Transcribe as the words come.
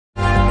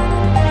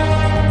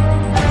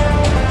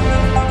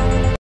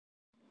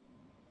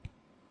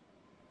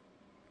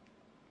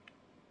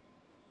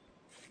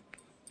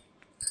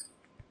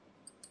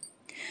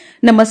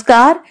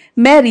नमस्कार,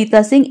 मैं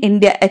Rita Singh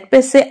India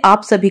express से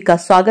आप सभी का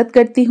स्वागत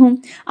करती हूं।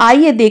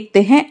 आइए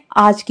देखते हैं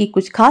आज की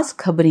कुछ खास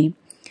खबरें।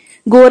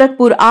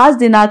 गोरखपुर आज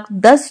दिनांक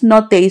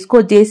 10/9/23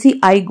 को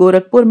जेसीआई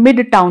गोरखपुर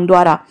मिड टाउन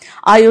द्वारा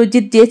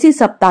आयोजित जेसी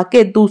सप्ताह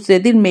के दूसरे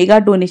दिन मेगा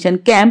डोनेशन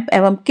कैंप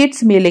एवं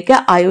किड्स मेले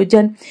का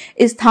आयोजन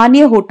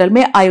स्थानीय होटल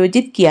में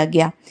आयोजित किया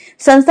गया।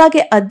 संस्था के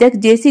अध्यक्ष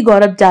जेसी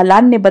गौरव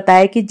जालान ने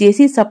बताया कि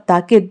जेसी सप्ताह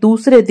के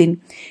दूसरे दिन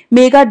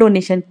मेगा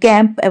डोनेशन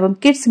कैंप एवं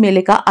किड्स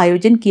मेले का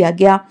आयोजन किया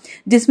गया,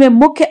 जिसमें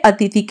मुख्य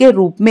अतिथि के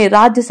रूप में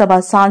राज्यसभा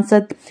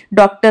सांसद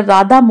डॉक्टर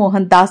राधा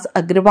मोहन दास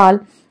अग्रवाल,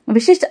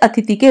 विशिष्ट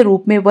अतिथि के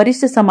रूप में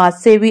वरिष्ठ समाज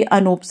सेवी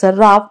अनूप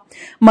सर्राफ,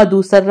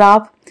 मधु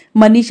सर्राफ,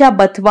 मनीषा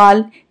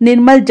बथवाल,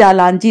 निर्मल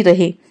जालान जी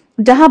रहे,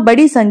 जहां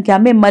बड़ी संख्या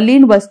में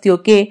मलिन बस्तियों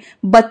के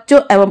बच्चों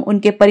एवं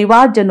उनके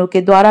परिवारजनों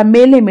के द्वारा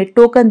मेले में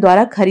टोकन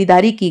द्वारा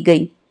खरीदारी की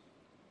गई।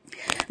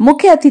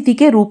 मुख्य अतिथि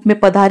के रूप में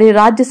पधारे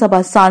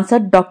राज्यसभा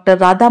सांसद डॉक्टर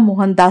राधा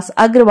मोहन दास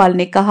अग्रवाल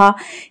ने कहा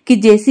कि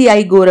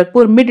जेसीआई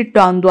गोरखपुर मिड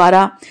टाउन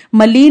द्वारा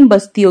मलिन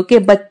बस्तियों के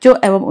बच्चों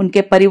एवं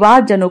उनके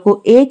परिवारजनों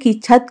को एक ही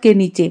छत के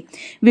नीचे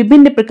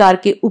विभिन्न प्रकार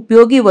के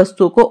उपयोगी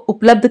वस्तुओं को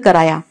उपलब्ध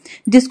कराया,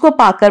 जिसको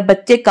पाकर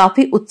बच्चे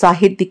काफी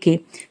उत्साहित दिखे।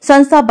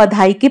 संस्था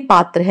बधाई के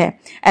पात्र है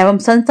एवं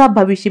संस्था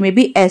भविष्य में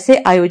भी ऐसे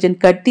आयोजन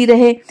करती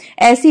रहे,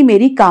 ऐसी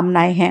मेरी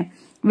कामनाएं हैं।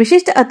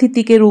 विशिष्ट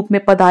अतिथि के रूप में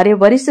पधारे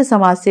वरिष्ठ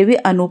समाजसेवी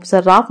अनूप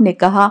सर्राफ ने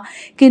कहा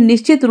कि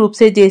निश्चित रूप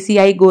से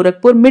जेसीआई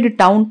गोरखपुर मिड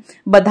टाउन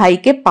बधाई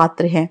के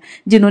पात्र हैं,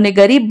 जिन्होंने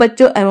गरीब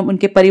बच्चों एवं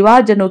उनके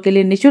परिवारजनों के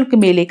लिए निःशुल्क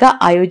मेले का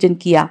आयोजन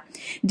किया।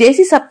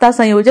 जेसी सप्ताह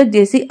संयोजक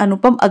जेसी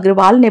अनुपम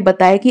अग्रवाल ने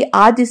बताया कि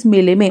आज इस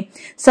मेले में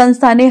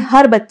संस्था ने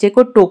हर बच्चे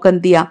को टोकन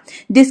दिया,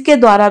 जिसके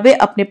द्वारा वे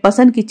अपने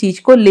पसंद की चीज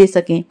को ले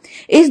सकें।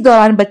 इस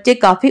दौरान बच्चे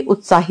काफी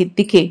उत्साहित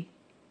दिखे।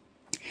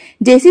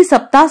 जेसी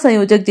सप्ताह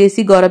संयोजक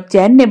जेसी गौरव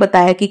जैन ने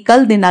बताया कि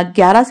कल दिनांक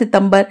 11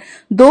 सितंबर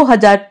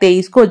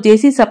 2023 को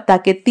जेसी सप्ताह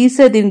के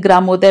तीसरे दिन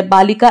ग्रामोदय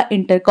बालिका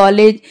इंटर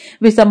कॉलेज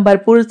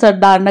विशंभरपुर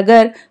सरदार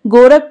नगर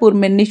गोरखपुर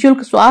में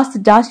निःशुल्क स्वास्थ्य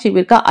जांच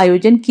शिविर का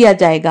आयोजन किया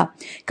जाएगा।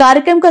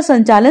 कार्यक्रम का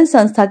संचालन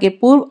संस्था के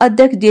पूर्व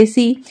अध्यक्ष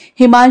जेसी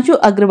हिमांशु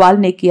अग्रवाल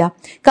ने किया।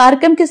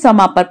 कार्यक्रम के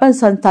समापन पर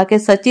संस्था के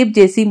सचिव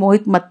जेसी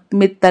मोहित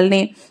मित्तल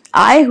ने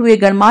आए हुए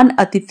गणमान्य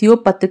अतिथियों,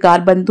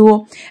 पत्रकार बंधुओं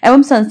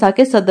एवं संस्था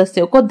के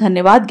सदस्यों को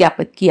धन्यवाद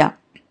ज्ञापित किया।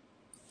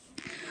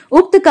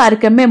 उक्त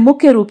कार्यक्रम में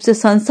मुख्य रूप से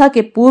संस्था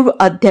के पूर्व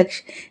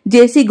अध्यक्ष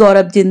जेसी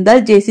गौरव जिंदल,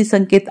 जेसी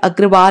संकेत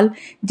अग्रवाल,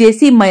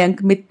 जेसी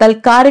मयंक मित्तल,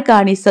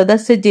 कार्यकारिणी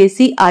सदस्य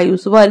जेसी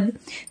आयुष वर्ग,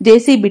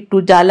 जेसी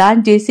बिट्टू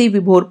जालान, जेसी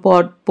विभोर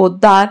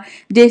पोद्दार,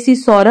 जेसी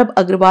सौरभ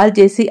अग्रवाल,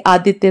 जेसी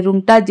आदित्य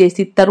रुंगटा,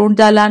 जेसी तरुण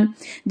जालान,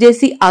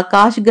 जेसी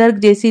आकाश गर्ग,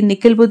 जेसी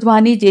निखिल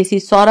बुधवानी, जेसी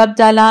सौरभ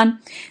जालान,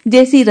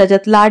 जेसी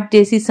रजत लाट,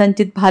 जेसी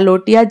संचित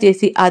भालोटिया,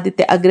 जेसी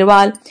आदित्य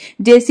अग्रवाल,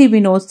 जेसी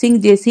विनोद सिंह,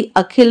 जेसी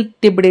अखिल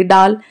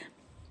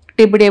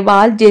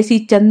टिबड़ेवाल, जेसी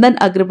चंदन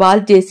अग्रवाल,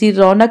 जेसी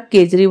रौनक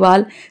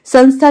केजरीवाल,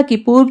 संस्था की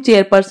पूर्व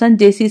चेयरपर्सन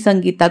जेसी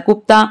संगीता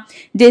गुप्ता,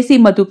 जेसी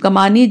मधु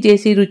कमानी,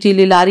 जेसी रुचि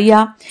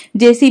लिलारिया,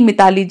 जेसी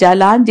मिताली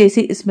जालान,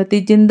 जेसी स्मृति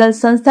जिंदल,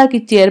 संस्था की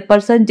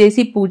चेयरपर्सन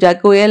जेसी पूजा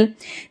गोयल,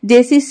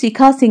 जेसी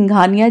शिखा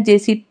सिंघानिया,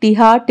 जेसी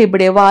टीहा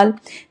टिबड़ेवाल,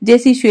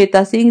 जेसी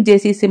श्वेता सिंह,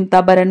 जेसी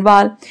सिमता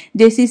बरनवाल,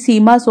 जेसी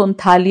सीमा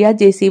सोनथालिया,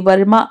 जेसी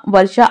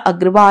वर्षा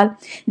अग्रवाल,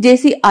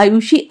 जेसी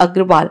आयुषी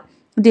अग्रवाल,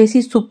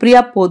 जेसी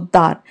सुप्रिया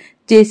पोद्दार,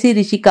 जेसी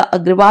ऋषिका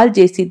अग्रवाल,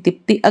 जेसी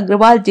दीप्ति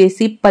अग्रवाल,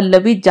 जेसी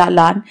पल्लवी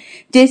जालान,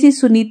 जेसी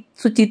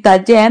सुचिता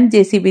जैन,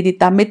 जेसी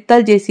विदिता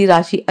मित्तल, जेसी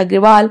राशि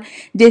अग्रवाल,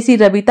 जेसी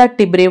रविता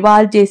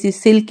टिब्रेवाल, जेसी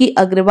सिल्की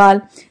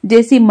अग्रवाल,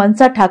 जेसी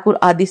मनसा ठाकुर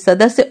आदि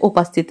सदस्य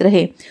उपस्थित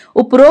रहे।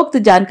 उपरोक्त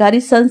जानकारी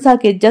संस्था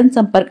के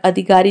जनसंपर्क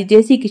अधिकारी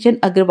जेसी किशन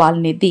अग्रवाल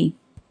ने दी।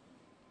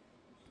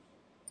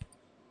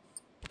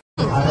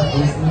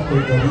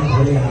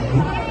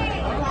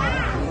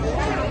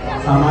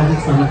 सामाजिक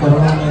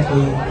समीकरणों में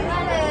कोई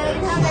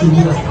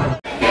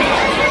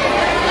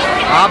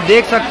आप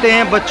देख सकते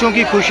हैं बच्चों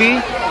की खुशी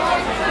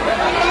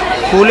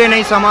फूले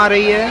नहीं समा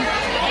रही है।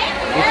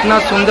 इतना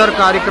सुंदर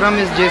कार्यक्रम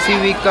इस जेसी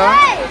वीक का।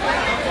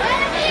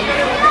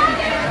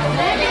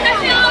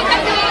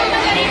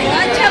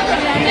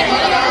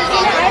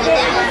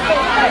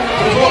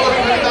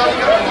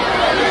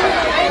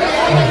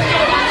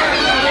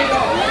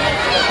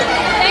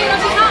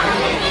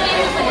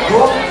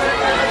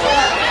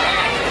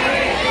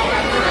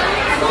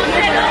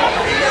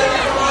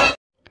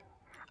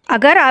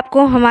 अगर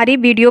आपको हमारी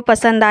वीडियो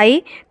पसंद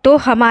आई तो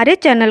हमारे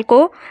चैनल को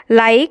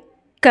लाइक,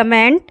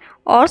 कमेंट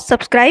और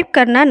सब्सक्राइब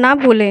करना ना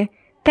भूलें।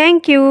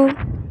 Thank you.